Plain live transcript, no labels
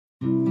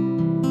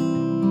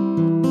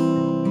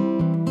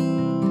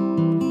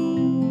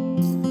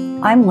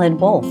I'm Lynn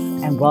Wolf,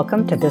 and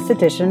welcome to this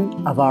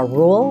edition of our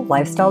Rural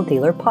Lifestyle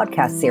Dealer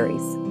podcast series.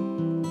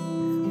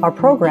 Our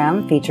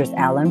program features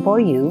Alan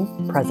Beaulieu,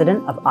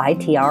 president of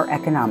ITR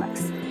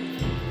Economics.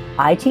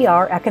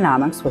 ITR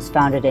Economics was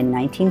founded in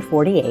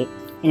 1948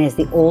 and is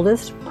the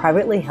oldest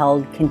privately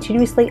held,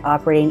 continuously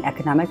operating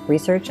economic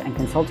research and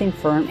consulting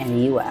firm in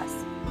the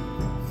U.S.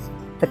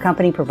 The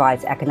company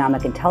provides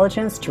economic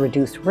intelligence to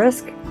reduce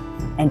risk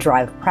and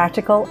drive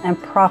practical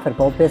and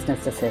profitable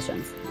business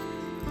decisions.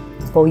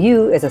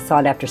 Beaulieu is a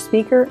sought-after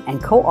speaker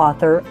and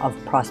co-author of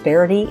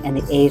Prosperity in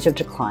the Age of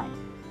Decline.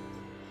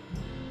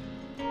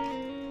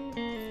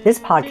 This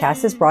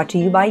podcast is brought to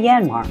you by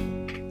Yanmar.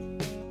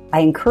 I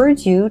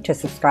encourage you to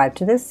subscribe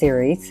to this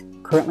series,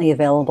 currently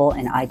available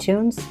in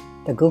iTunes,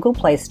 the Google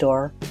Play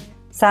Store,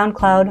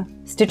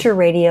 SoundCloud, Stitcher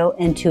Radio,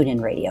 and TuneIn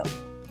Radio.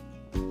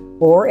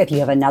 Or if you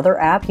have another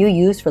app you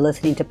use for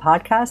listening to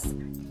podcasts,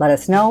 let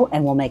us know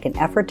and we'll make an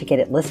effort to get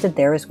it listed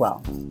there as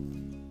well.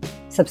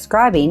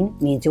 Subscribing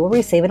means you will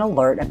receive an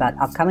alert about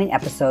upcoming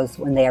episodes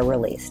when they are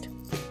released.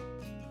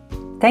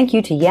 Thank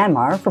you to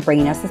Yanmar for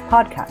bringing us this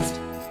podcast.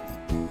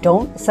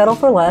 Don't settle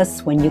for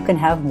less when you can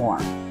have more.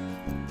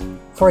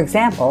 For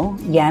example,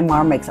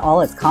 Yanmar makes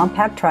all its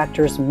compact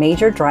tractors'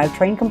 major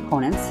drivetrain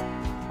components,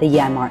 the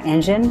Yanmar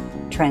engine,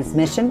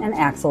 transmission, and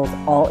axles,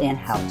 all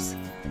in-house.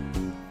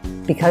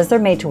 Because they're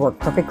made to work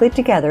perfectly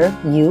together,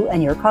 you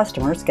and your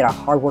customers get a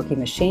hard-working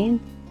machine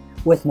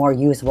with more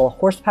usable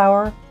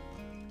horsepower,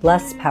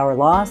 less power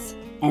loss,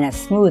 and a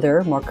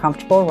smoother, more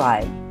comfortable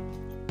ride.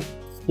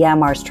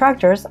 Yanmar's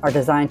tractors are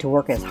designed to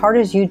work as hard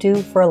as you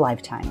do for a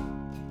lifetime.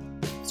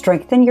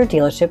 Strengthen your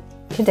dealership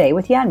today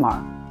with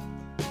Yanmar.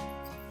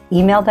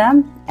 Email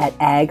them at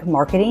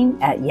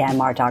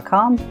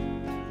agmarketing@yanmar.com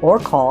or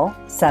call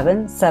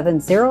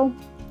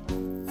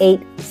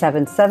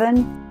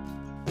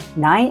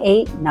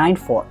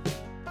 770-877-9894.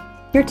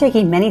 You're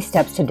taking many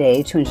steps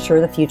today to ensure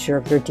the future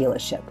of your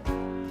dealership.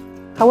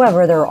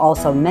 However, there are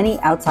also many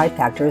outside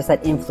factors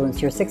that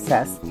influence your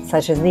success,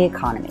 such as the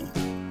economy.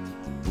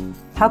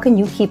 How can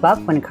you keep up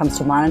when it comes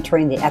to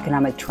monitoring the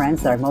economic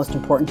trends that are most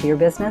important to your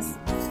business?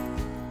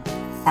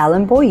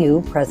 Alan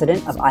Beaulieu,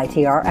 president of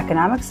ITR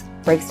Economics,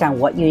 breaks down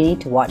what you need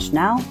to watch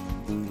now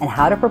and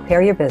how to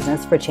prepare your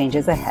business for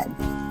changes ahead.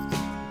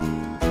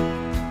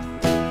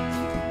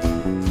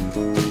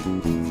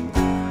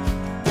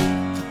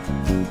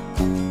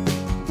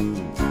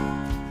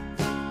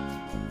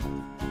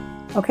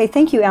 Okay,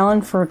 thank you,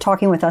 Alan, for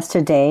talking with us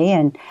today.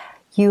 And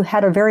you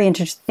had a very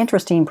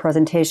interesting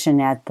presentation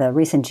at the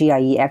recent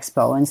GIE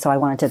Expo, and so I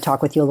wanted to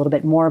talk with you a little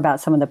bit more about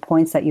some of the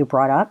points that you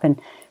brought up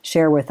and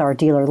share with our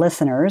dealer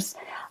listeners.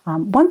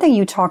 One thing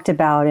you talked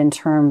about in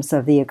terms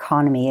of the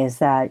economy is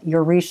that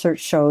your research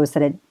shows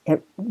that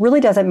it really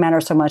doesn't matter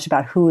so much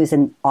about who is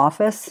in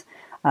office,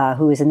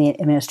 who is in the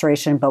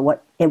administration, but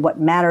what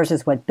matters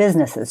is what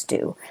businesses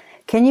do.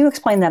 Can you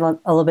explain that a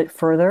little bit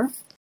further?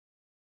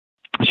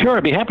 Sure,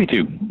 I'd be happy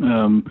to.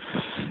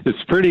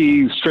 It's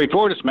pretty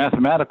straightforward. It's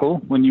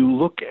mathematical. When you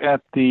look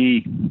at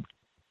the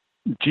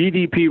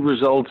GDP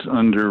results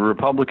under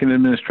Republican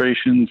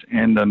administrations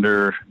and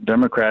under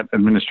Democrat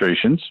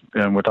administrations,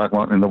 and we're talking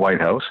about in the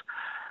White House,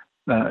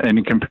 and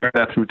you compare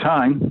that through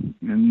time,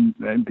 and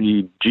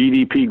the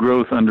GDP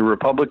growth under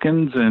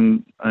Republicans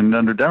and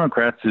under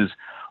Democrats is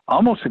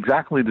almost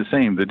exactly the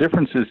same. The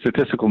difference is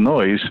statistical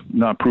noise,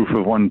 not proof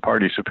of one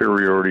party's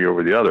superiority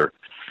over the other.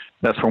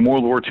 That's from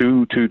World War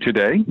II to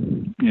today.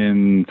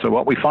 And so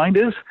what we find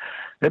is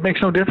it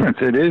makes no difference.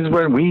 It is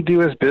what we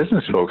do as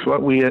business folks,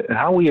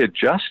 how we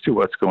adjust to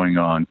what's going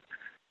on.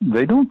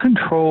 They don't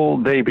control,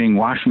 they being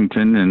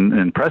Washington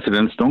and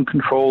presidents, don't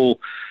control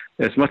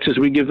as much as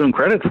we give them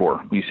credit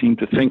for. We seem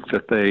to think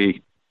that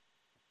they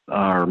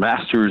are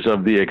masters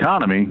of the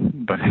economy,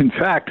 but in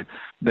fact,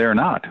 they're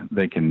not.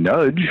 They can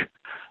nudge,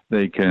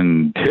 they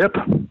can tip,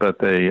 but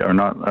they are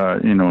not,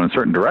 in a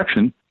certain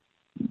direction.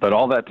 But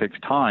all that takes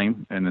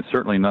time, and it's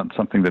certainly not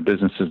something that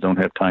businesses don't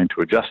have time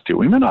to adjust to.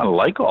 We may not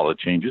like all the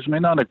changes, may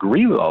not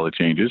agree with all the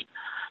changes,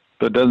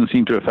 but it doesn't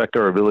seem to affect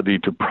our ability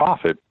to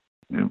profit,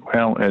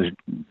 well, as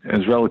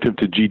relative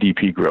to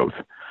GDP growth.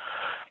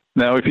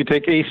 Now, if you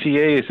take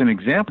ACA as an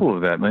example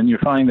of that, then you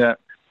find that,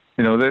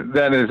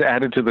 that is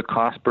added to the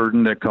cost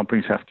burden that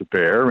companies have to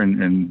bear,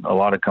 and a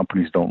lot of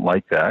companies don't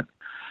like that.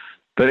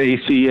 But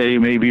ACA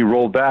may be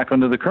rolled back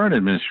under the current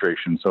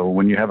administration. So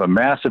when you have a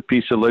massive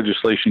piece of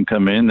legislation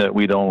come in that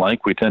we don't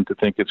like, we tend to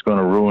think it's going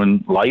to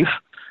ruin life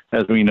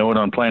as we know it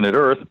on planet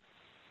Earth.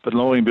 But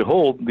lo and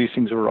behold, these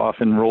things are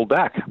often rolled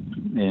back.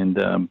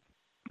 And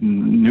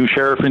new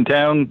sheriff in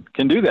town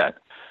can do that.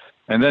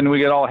 And then we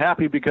get all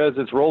happy because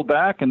it's rolled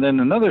back, and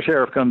then another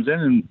sheriff comes in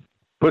and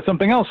puts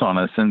something else on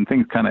us, and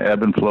things kind of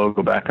ebb and flow,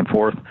 go back and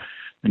forth.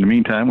 In the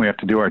meantime, we have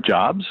to do our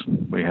jobs.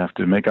 We have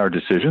to make our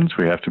decisions.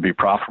 We have to be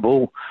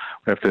profitable.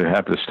 We have to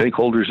have the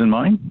stakeholders in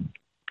mind.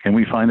 Can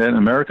we find that in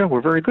America?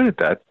 We're very good at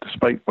that,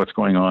 despite what's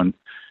going on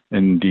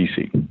in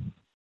D.C.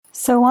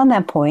 So on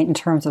that point, in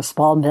terms of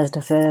small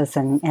businesses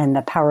and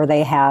the power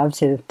they have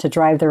to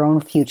drive their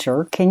own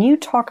future, can you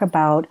talk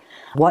about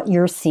what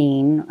you're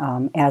seeing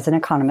as an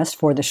economist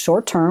for the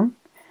short term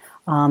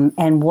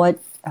and what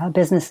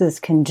businesses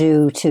can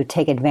do to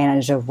take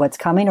advantage of what's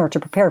coming or to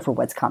prepare for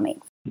what's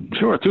coming?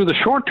 Sure. Through the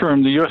short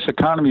term, the U.S.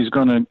 economy is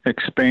going to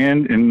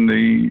expand in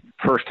the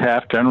first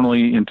half,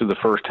 generally into the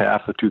first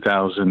half of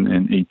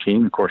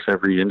 2018. Of course,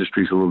 every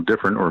industry is a little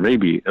different, or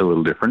maybe a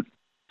little different.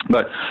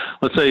 But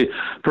let's say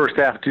first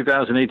half of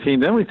 2018,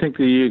 then we think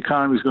the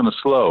economy is going to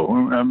slow.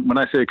 When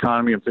I say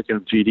economy, I'm thinking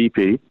of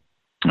GDP,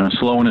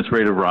 slow in its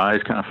rate of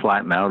rise, kind of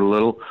flatten out a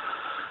little.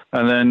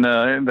 And then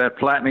that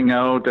flattening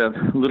out,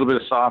 that little bit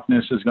of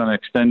softness is going to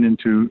extend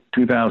into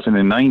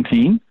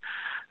 2019.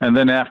 And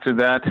then after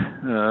that,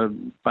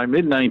 by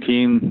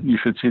mid-19, you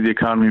should see the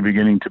economy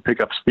beginning to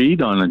pick up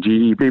speed on a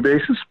GDP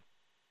basis.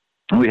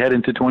 We head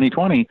into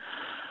 2020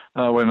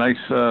 with a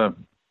nice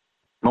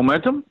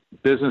momentum.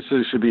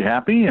 Businesses should be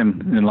happy,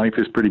 and life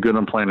is pretty good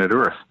on planet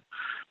Earth.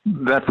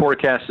 That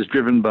forecast is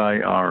driven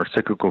by our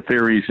cyclical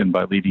theories and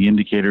by leading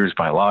indicators,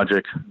 by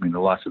logic. I mean,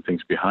 there are lots of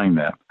things behind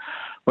that.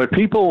 What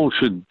people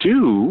should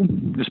do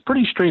is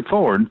pretty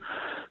straightforward.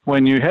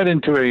 When you head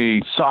into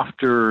a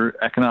softer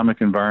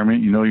economic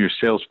environment, you know your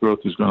sales growth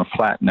is going to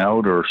flatten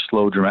out or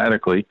slow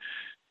dramatically.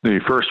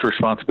 The first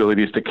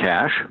responsibility is to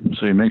cash.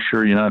 So you make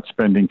sure you're not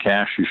spending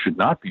cash you should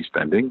not be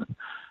spending.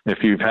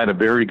 If you've had a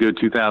very good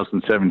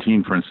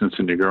 2017, for instance,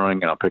 and you're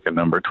growing, I'll pick a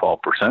number,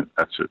 12%.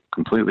 That's a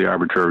completely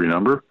arbitrary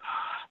number.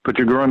 But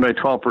you're growing by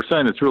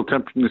 12%. It's real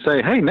tempting to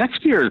say, hey,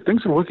 next year,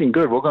 things are looking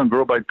good. We're going to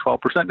grow by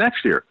 12%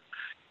 next year.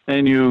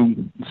 And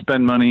you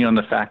spend money on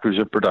the factors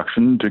of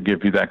production to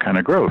give you that kind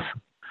of growth.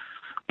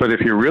 But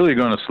if you're really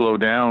going to slow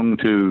down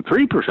to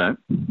 3%,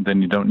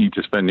 then you don't need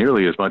to spend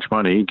nearly as much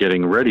money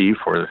getting ready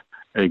for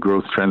a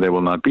growth trend that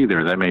will not be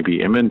there. That may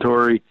be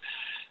inventory.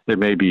 It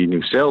may be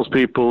new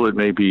salespeople. It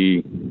may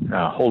be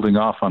holding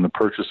off on the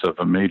purchase of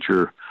a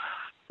major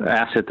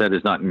asset that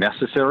is not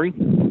necessary.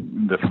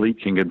 The fleet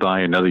can get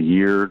by another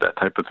year, that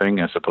type of thing,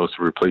 as opposed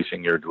to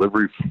replacing your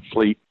delivery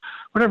fleet,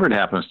 whatever it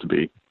happens to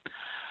be.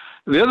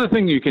 The other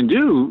thing you can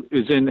do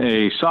is in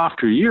a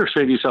softer year,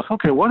 say to yourself,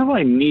 okay, what do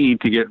I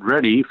need to get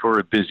ready for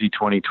a busy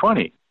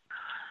 2020?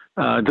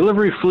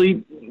 Delivery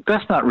fleet,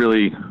 that's not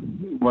really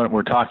what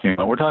we're talking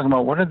about. We're talking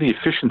about what are the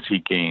efficiency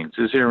gains?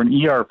 Is there an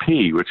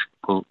ERP, which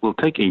will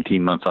take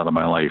 18 months out of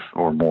my life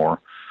or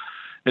more?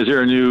 Is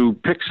there a new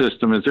pick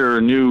system? Is there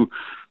a new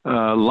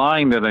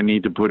line that I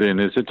need to put in?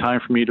 Is it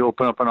time for me to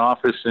open up an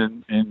office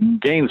in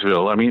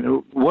Gainesville? I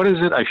mean, what is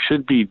it I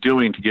should be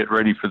doing to get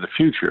ready for the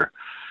future?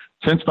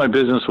 Since my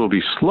business will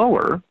be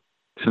slower,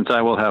 since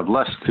I will have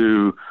less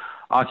to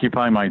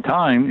occupy my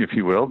time, if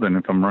you will, than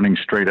if I'm running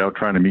straight out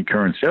trying to meet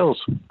current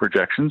sales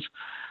projections,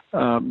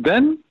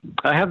 then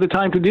I have the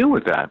time to deal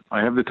with that.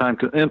 I have the time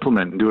to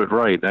implement and do it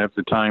right. I have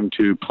the time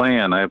to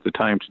plan. I have the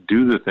time to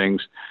do the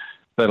things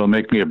that'll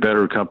make me a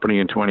better company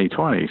in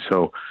 2020.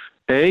 So,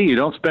 A, you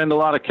don't spend a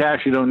lot of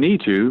cash you don't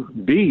need to.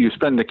 B, you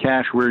spend the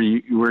cash where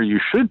you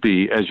should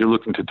be as you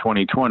look into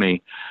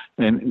 2020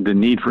 and the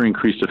need for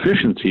increased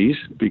efficiencies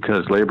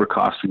because labor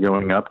costs are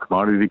going up,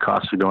 commodity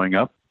costs are going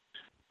up,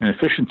 and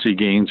efficiency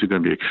gains are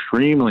going to be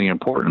extremely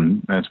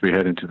important as we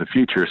head into the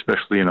future,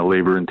 especially in a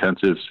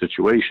labor-intensive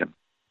situation,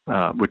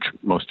 which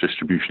most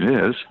distribution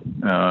is,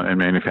 and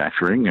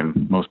manufacturing,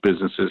 and most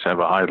businesses have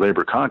a high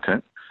labor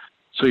content.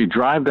 So you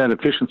drive that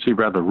efficiency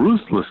rather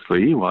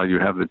ruthlessly while you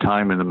have the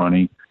time and the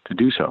money to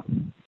do so.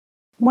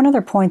 One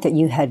other point that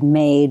you had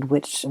made,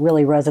 which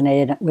really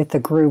resonated with the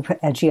group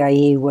at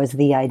GIE, was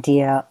the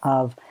idea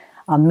of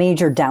a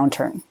major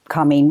downturn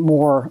coming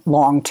more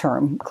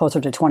long-term, closer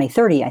to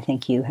 2030, I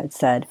think you had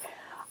said.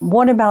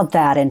 What about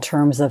that in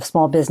terms of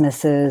small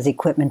businesses,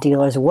 equipment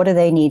dealers? What do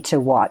they need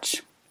to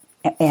watch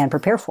and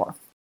prepare for?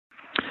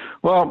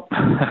 Well,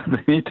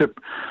 they need to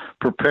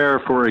prepare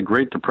for a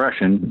Great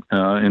Depression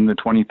in the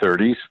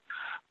 2030s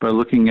by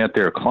looking at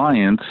their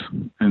clients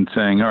and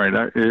saying, all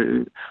right,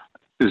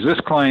 is this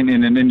client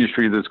in an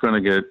industry that's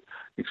going to get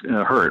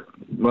hurt?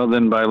 Well,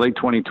 then by late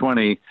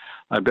 2020,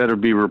 I better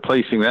be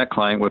replacing that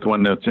client with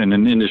one that's in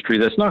an industry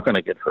that's not going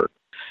to get hurt.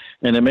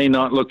 And it may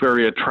not look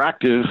very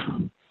attractive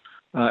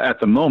at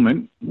the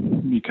moment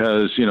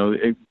because,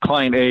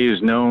 client A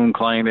is known,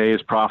 client A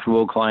is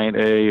profitable, client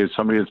A is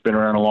somebody that's been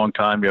around a long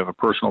time, you have a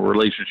personal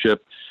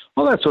relationship,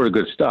 all that sort of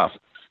good stuff.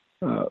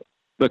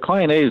 But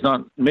client A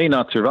may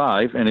not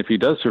survive, and if he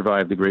does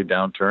survive the great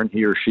downturn,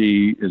 he or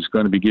she is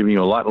going to be giving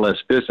you a lot less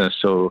business.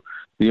 So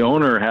the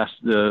owner of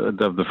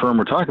the firm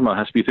we're talking about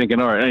has to be thinking,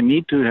 all right, I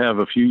need to have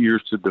a few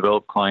years to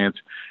develop clients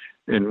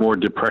in more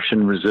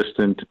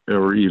depression-resistant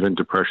or even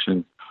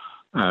depression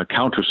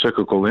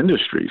counter-cyclical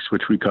industries,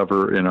 which we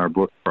cover in our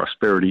book,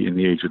 Prosperity in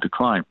the Age of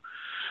Decline.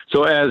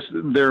 So as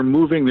they're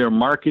moving their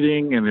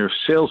marketing and their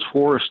sales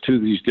force to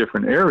these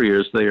different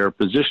areas, they are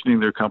positioning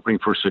their company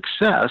for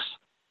success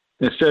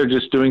instead of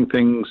just doing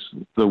things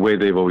the way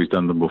they've always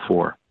done them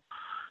before.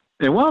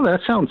 And while that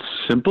sounds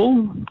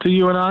simple to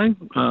you and I,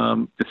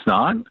 it's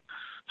not.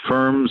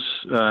 Firms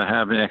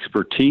have an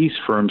expertise,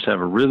 firms have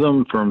a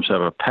rhythm, firms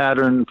have a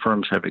pattern,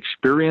 firms have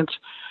experience.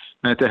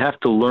 And to have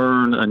to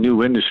learn a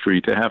new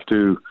industry, to have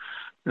to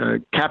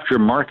capture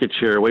market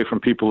share away from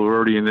people who are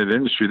already in that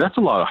industry, that's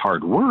a lot of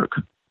hard work.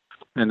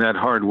 And that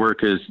hard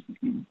work is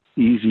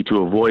easy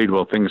to avoid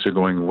while things are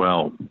going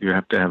well. You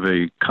have to have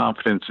a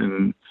confidence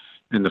in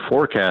the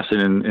forecast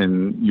and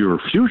in your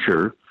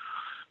future,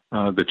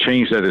 the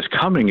change that is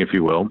coming, if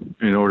you will,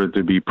 in order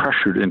to be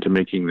pressured into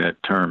making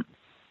that turn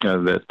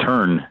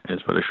is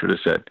what I should have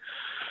said.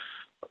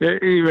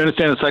 You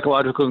understand the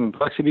psychological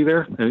complexity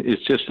there?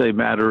 It's just a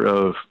matter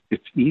of,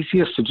 it's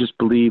easiest to just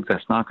believe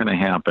that's not going to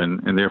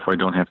happen, and therefore I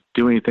don't have to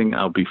do anything,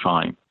 I'll be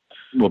fine.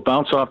 We'll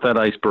bounce off that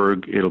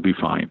iceberg, it'll be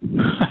fine.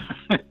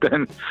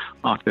 Then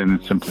often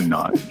it's simply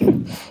not.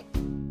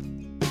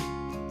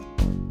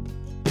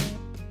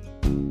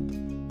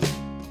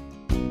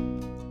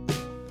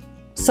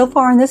 So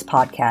far in this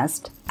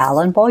podcast,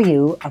 Alan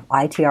Beaulieu of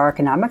ITR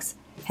Economics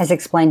has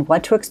explained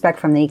what to expect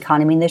from the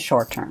economy in the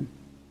short term,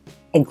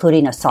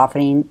 including a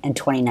softening in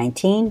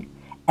 2019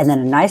 and then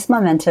a nice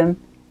momentum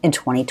in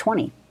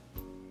 2020.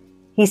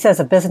 He says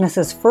a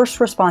business's first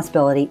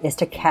responsibility is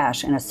to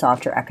cash in a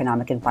softer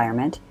economic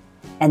environment,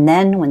 and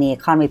then when the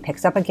economy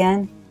picks up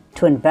again,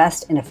 to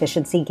invest in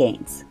efficiency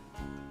gains.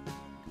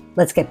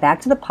 Let's get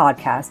back to the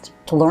podcast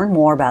to learn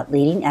more about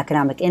leading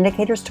economic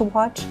indicators to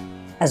watch,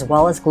 as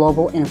well as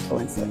global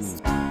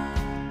influences.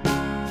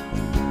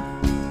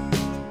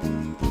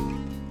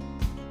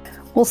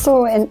 Well,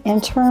 so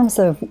in terms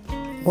of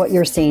what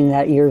you're seeing,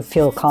 that you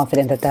feel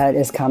confident that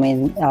is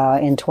coming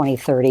in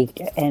 2030,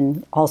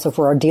 and also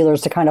for our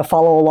dealers to kind of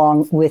follow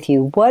along with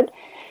you,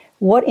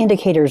 what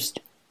indicators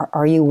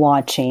are you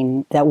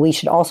watching that we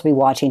should also be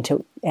watching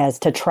to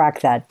track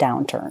that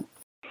downturn?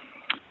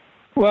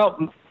 Well,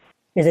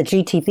 is it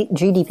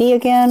GDP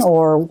again,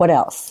 or what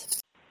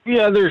else?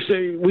 Yeah,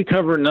 we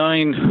cover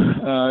nine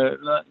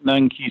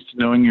keys to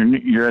knowing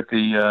you're at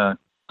the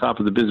top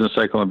of the business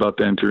cycle, about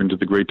to enter into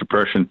the Great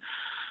Depression.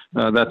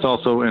 That's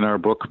also in our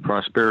book,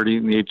 Prosperity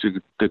in the Age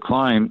of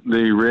Decline.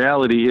 The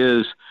reality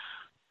is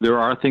there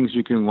are things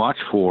you can watch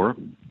for,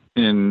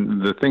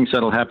 and the things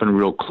that'll happen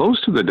real close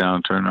to the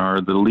downturn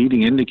are the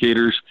leading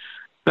indicators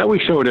that we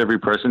show at every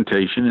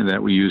presentation and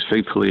that we use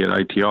faithfully at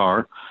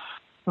ITR.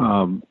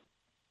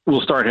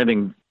 Will start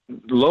heading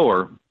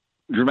lower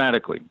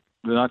dramatically.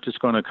 They're not just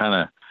going to kind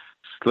of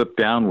slip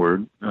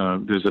downward.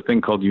 There's a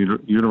thing called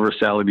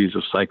universalities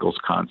of cycles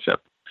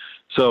concept.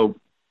 So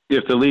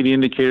if the leading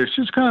indicators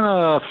just kind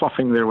of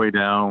fluffing their way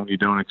down, you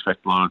don't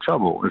expect a lot of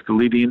trouble. If the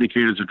leading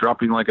indicators are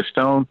dropping like a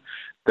stone,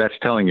 that's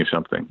telling you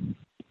something.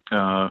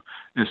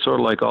 It's sort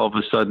of like all of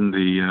a sudden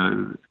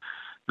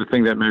the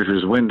thing that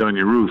measures wind on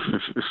your roof.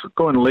 If it's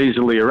going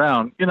lazily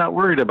around, you're not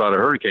worried about a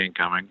hurricane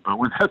coming. But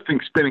when that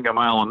thing's spinning a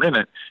mile a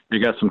minute, you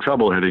got some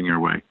trouble heading your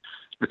way.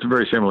 It's a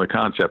very similar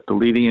concept. The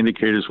leading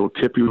indicators will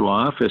tip you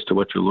off as to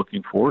what you're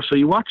looking for, so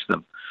you watch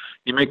them.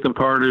 You make them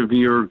part of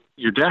your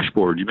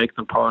dashboard. You make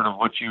them part of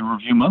what you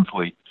review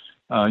monthly.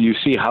 You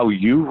see how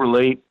you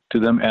relate to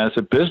them as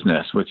a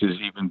business, which is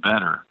even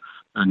better.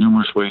 There are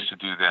numerous ways to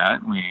do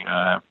that. We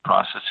have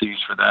processes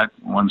for that.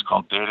 One's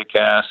called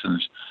DataCast, and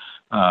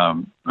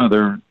there's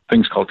other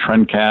things called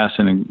TrendCast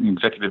and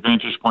executive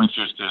vantage points.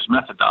 There's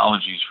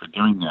methodologies for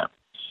doing that.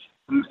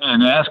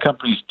 And as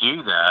companies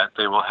do that,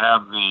 they will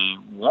have the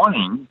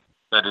warning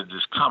that it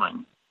is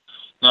coming.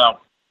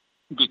 Now,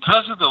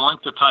 because of the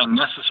length of time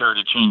necessary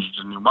to change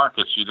into new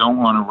markets, you don't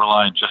want to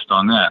rely just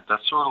on that.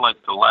 That's sort of like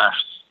the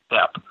last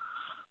step.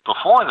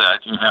 Before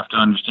that, you have to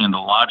understand the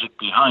logic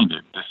behind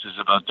it. This is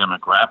about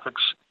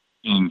demographics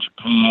in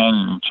Japan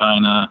and in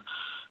China,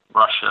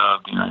 Russia,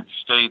 the United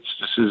States.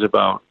 This is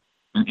about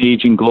an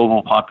aging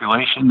global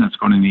population that's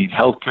going to need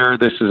healthcare.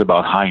 This is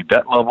about high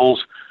debt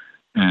levels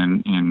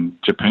in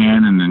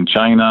Japan and in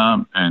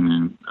China and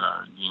in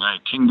the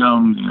United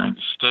Kingdom, the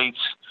United States,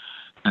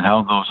 and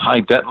how those high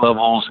debt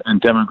levels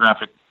and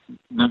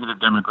negative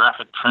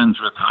demographic trends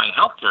with high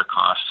healthcare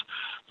costs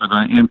are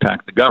going to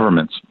impact the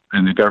governments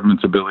and the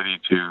government's ability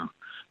to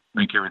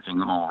make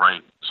everything all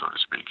right, so to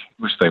speak,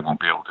 which they won't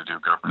be able to do.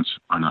 Governments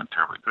are not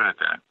terribly good at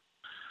that.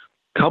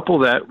 Couple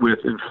that with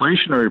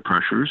inflationary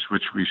pressures,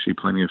 which we see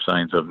plenty of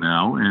signs of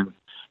now, and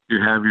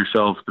you have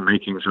yourself the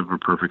makings of a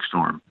perfect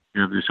storm.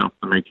 You have yourself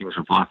the makings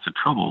of lots of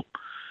trouble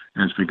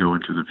as we go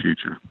into the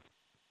future.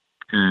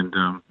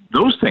 And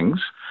those things,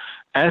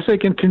 as they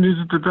continue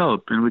to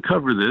develop, and we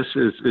cover this,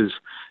 is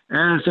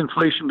as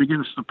inflation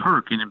begins to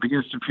perk and it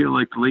begins to feel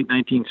like the late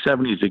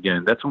 1970s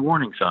again, that's a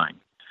warning sign.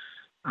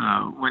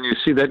 When you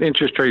see that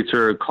interest rates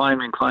are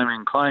climbing,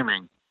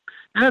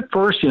 and at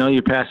first,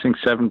 you're passing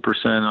 7%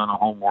 on a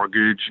home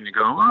mortgage, and you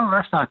go, oh,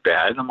 that's not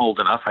bad. I'm old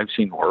enough. I've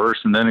seen worse.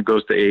 And then it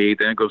goes to 8,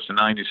 then it goes to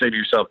 9. You say to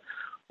yourself,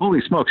 holy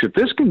smokes, if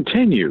this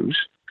continues,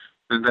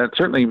 then that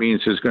certainly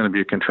means there's going to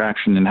be a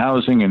contraction in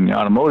housing and the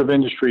automotive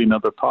industry and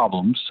other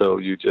problems. So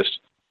you just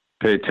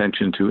pay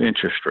attention to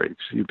interest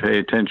rates. You pay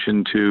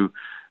attention to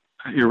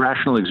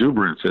irrational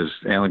exuberance, as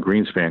Alan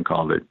Greenspan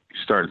called it. You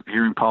start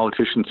hearing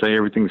politicians say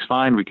everything's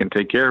fine, we can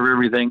take care of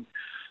everything.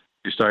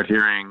 You start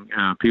hearing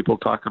people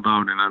talk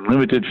about an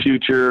unlimited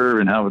future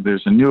and how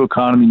there's a new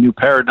economy, new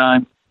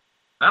paradigm.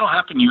 That'll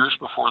happen years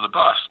before the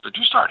bust, but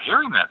you start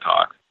hearing that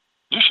talk,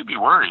 you should be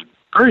worried,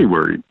 very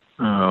worried.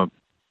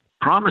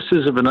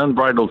 Promises of an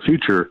unbridled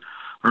future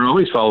are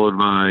always followed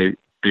by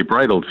a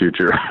bridled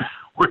future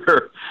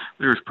where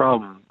there's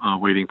problem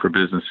waiting for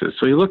businesses.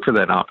 So you look for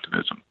that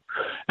optimism.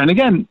 And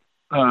again,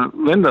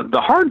 Linda,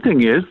 the hard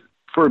thing is,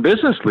 for a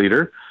business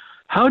leader,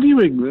 how do you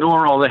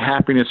ignore all the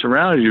happiness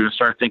around you and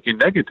start thinking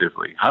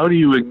negatively? How do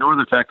you ignore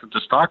the fact that the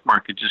stock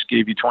market just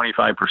gave you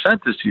 25%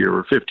 this year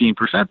or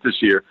 15%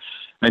 this year,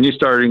 and you're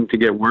starting to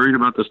get worried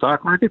about the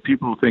stock market?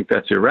 People think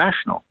that's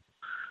irrational.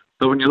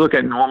 So when you look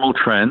at normal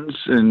trends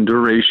and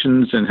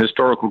durations and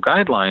historical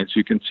guidelines,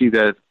 you can see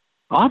that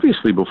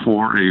obviously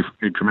before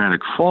a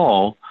dramatic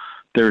fall,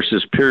 there's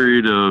this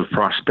period of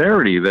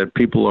prosperity that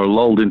people are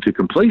lulled into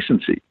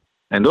complacency.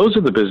 And those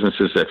are the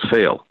businesses that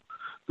fail,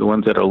 the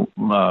ones that are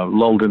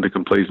lulled into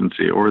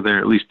complacency, or they're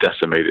at least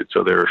decimated,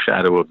 so they're a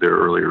shadow of their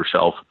earlier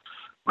self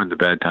when the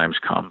bad times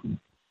come.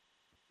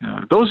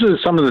 Those are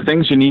some of the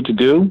things you need to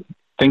do.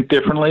 Think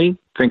differently,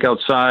 think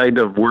outside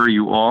of where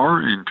you are,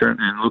 and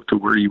look to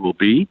where you will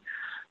be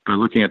by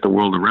looking at the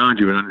world around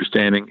you and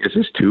understanding, is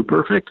this too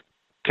perfect?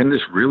 Can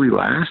this really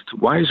last?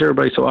 Why is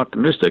everybody so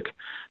optimistic?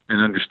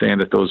 And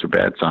understand that those are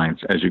bad signs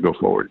as you go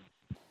forward.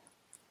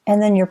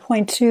 And then your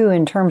point too,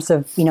 in terms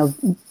of,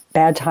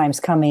 bad times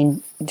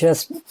coming,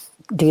 just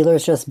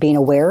dealers just being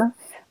aware,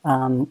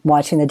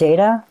 watching the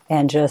data,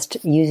 and just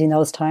using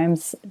those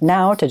times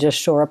now to just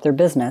shore up their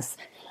business.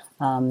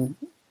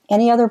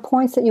 Any other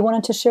points that you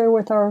wanted to share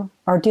with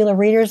our dealer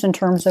readers in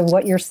terms of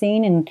what you're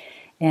seeing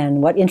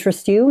and what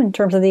interests you in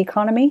terms of the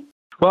economy?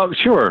 Well,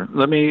 sure.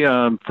 Let me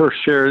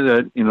first share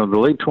that, the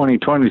late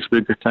 2020 is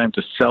a good time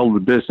to sell the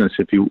business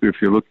if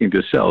you're looking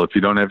to sell. If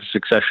you don't have a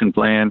succession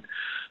plan,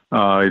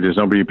 there's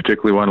nobody you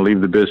particularly want to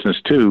leave the business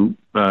to.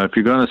 If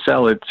you're going to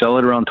sell it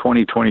around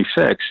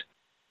 2026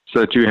 so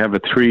that you have a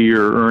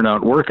 3-year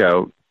earn-out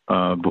workout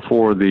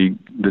before the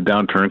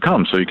downturn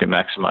comes, so you can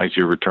maximize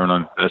your return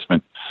on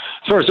investment.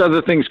 As far as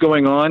other things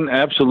going on,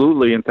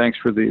 absolutely, and thanks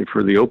for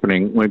the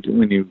opening.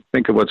 When you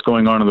think of what's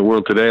going on in the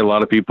world today, a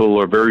lot of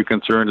people are very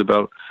concerned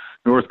about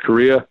North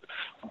Korea.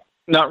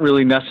 Not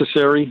really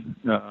necessary.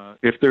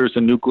 If there's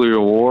a nuclear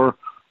war,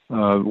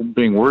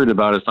 being worried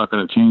about it's not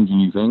going to change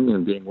anything,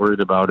 and being worried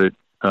about it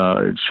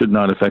should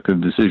not affect the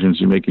decisions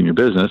you make in your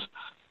business.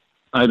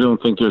 I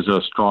don't think there's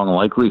a strong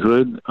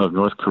likelihood of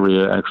North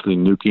Korea actually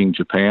nuking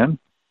Japan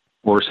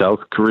or South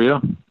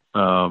Korea.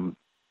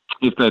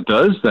 If that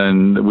does,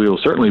 then we'll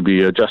certainly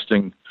be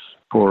adjusting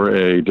for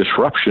a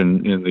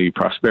disruption in the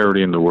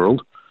prosperity in the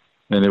world,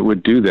 and it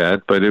would do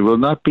that, but it will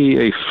not be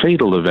a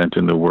fatal event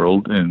in the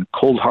world. And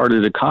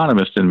cold-hearted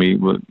economist in me,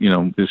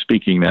 is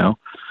speaking now,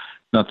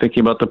 not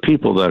thinking about the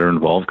people that are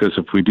involved, because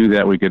if we do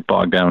that, we get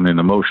bogged down in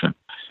emotion.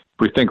 If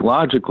we think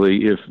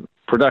logically, if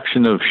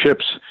production of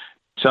ships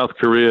South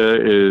Korea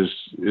is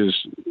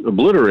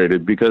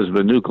obliterated because of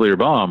a nuclear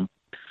bomb,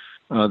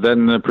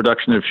 then the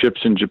production of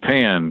ships in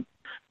Japan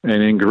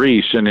and in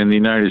Greece and in the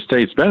United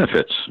States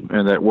benefits,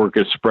 and that work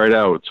is spread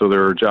out. So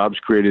there are jobs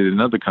created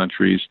in other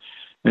countries,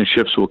 and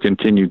ships will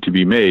continue to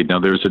be made. Now,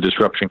 there's a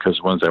disruption because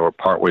the ones that were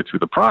partway through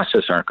the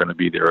process aren't going to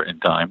be there in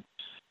time.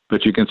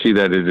 But you can see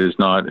that it is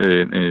not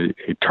a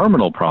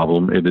terminal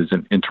problem. It is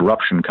an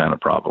interruption kind of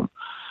problem.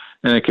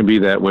 And it can be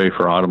that way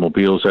for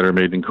automobiles that are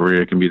made in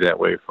Korea. It can be that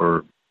way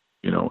for,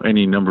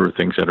 any number of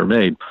things that are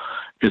made.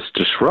 It's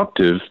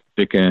disruptive.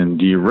 It can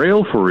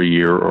derail for a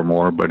year or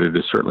more, but it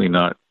is certainly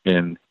not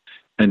an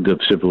end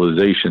of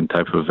civilization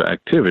type of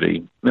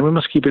activity. And we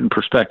must keep it in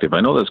perspective.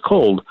 I know that's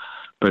cold,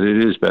 but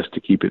it is best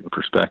to keep it in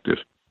perspective.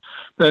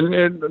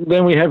 And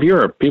then we have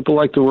Europe. People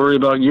like to worry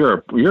about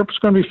Europe. Europe's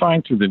going to be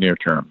fine through the near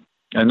term.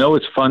 I know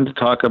it's fun to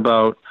talk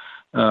about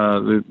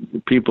the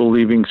people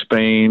leaving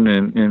Spain,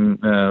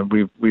 and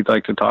we'd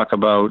like to talk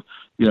about,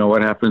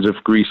 what happens if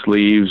Greece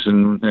leaves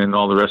and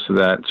all the rest of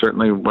that.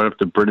 Certainly, what if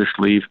the British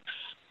leave?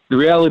 The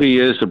reality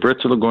is the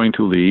Brits are going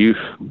to leave.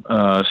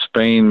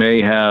 Spain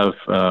may have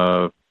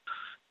a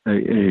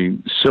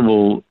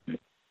civil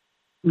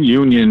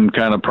union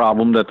kind of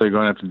problem that they're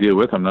going to have to deal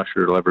with. I'm not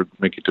sure it'll ever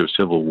make it to a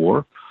civil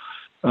war.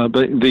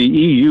 But the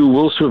EU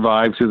will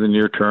survive through the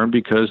near term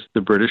because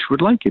the British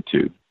would like it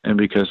to, and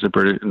because the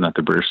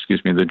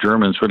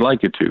Germans would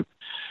like it to.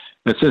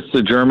 And since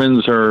the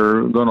Germans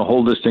are going to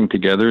hold this thing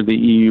together, the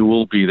EU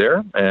will be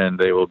there, and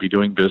they will be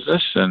doing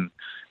business, and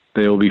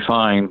they will be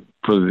fine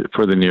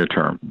for the near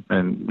term.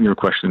 And your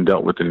question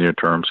dealt with the near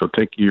term. So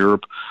take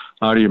Europe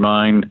out of your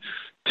mind.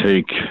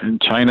 Take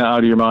China out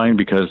of your mind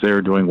because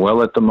they're doing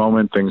well at the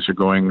moment. Things are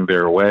going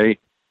their way.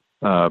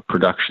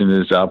 Production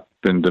is up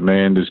and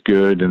demand is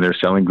good, and they're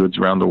selling goods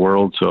around the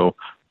world. So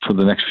for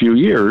the next few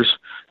years,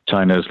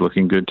 China is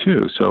looking good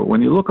too. So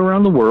when you look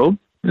around the world,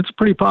 it's a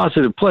pretty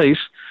positive place.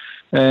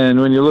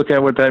 And when you look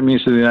at what that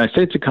means to the United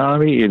States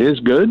economy, it is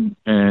good.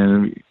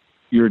 And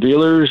your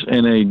dealers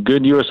in a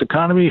good U.S.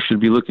 economy should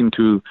be looking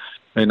to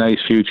a nice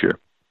future.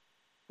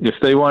 If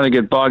they want to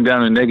get bogged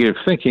down in negative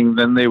thinking,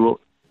 then they will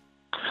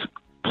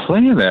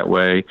plan that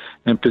way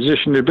and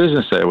position their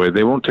business that way.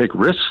 They won't take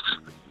risks,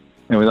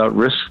 and without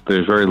risk,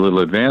 there's very little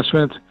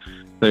advancement.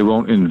 They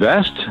won't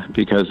invest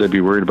because they'd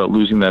be worried about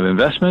losing that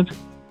investment.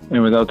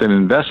 And without that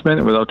investment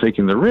and without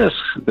taking the risks,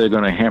 they're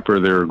going to hamper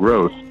their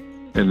growth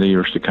in the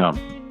years to come.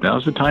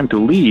 Now's the time to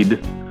lead,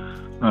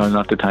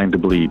 not the time to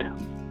bleed.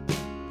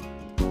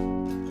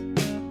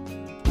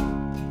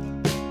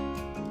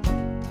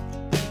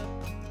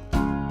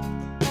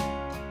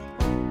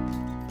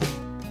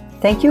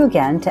 Thank you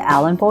again to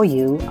Alan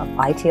Beaulieu of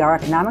ITR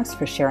Economics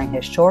for sharing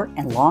his short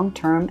and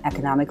long-term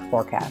economic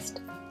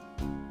forecast.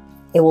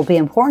 It will be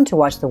important to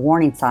watch the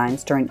warning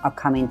signs during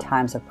upcoming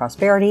times of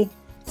prosperity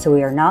so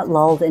we are not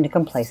lulled into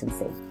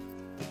complacency.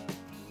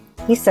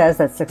 He says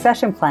that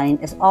succession planning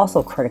is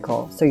also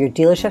critical so your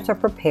dealerships are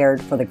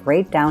prepared for the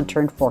great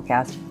downturn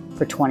forecast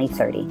for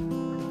 2030.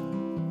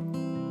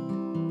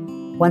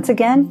 Once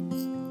again,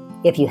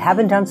 if you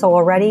haven't done so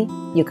already,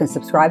 you can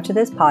subscribe to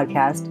this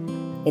podcast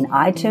in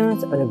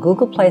iTunes or the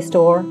Google Play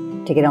Store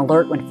to get an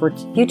alert when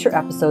future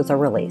episodes are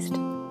released.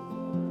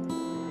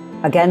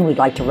 Again, we'd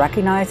like to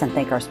recognize and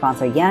thank our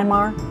sponsor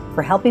Yanmar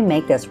for helping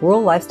make this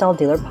Rural Lifestyle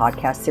Dealer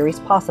podcast series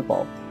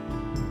possible.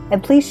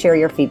 And please share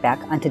your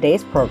feedback on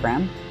today's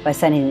program by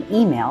sending an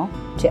email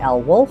to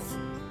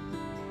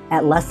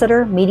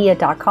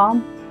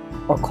lwolf@lessitermedia.com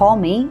or call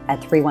me at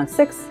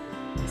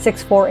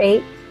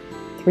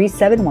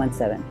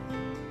 316-648-3717.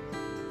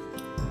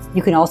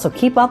 You can also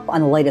keep up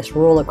on the latest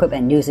rural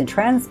equipment news and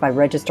trends by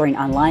registering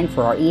online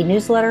for our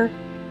e-newsletter,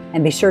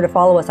 and be sure to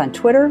follow us on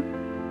Twitter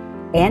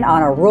and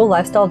on our Rural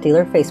Lifestyle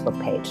Dealer Facebook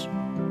page.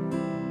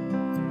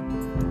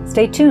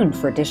 Stay tuned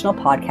for additional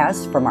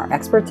podcasts from our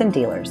experts and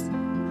dealers.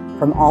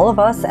 From all of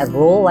us at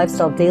Rural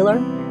Lifestyle Dealer,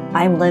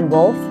 I'm Lynn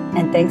Wolf,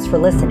 and thanks for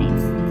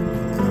listening.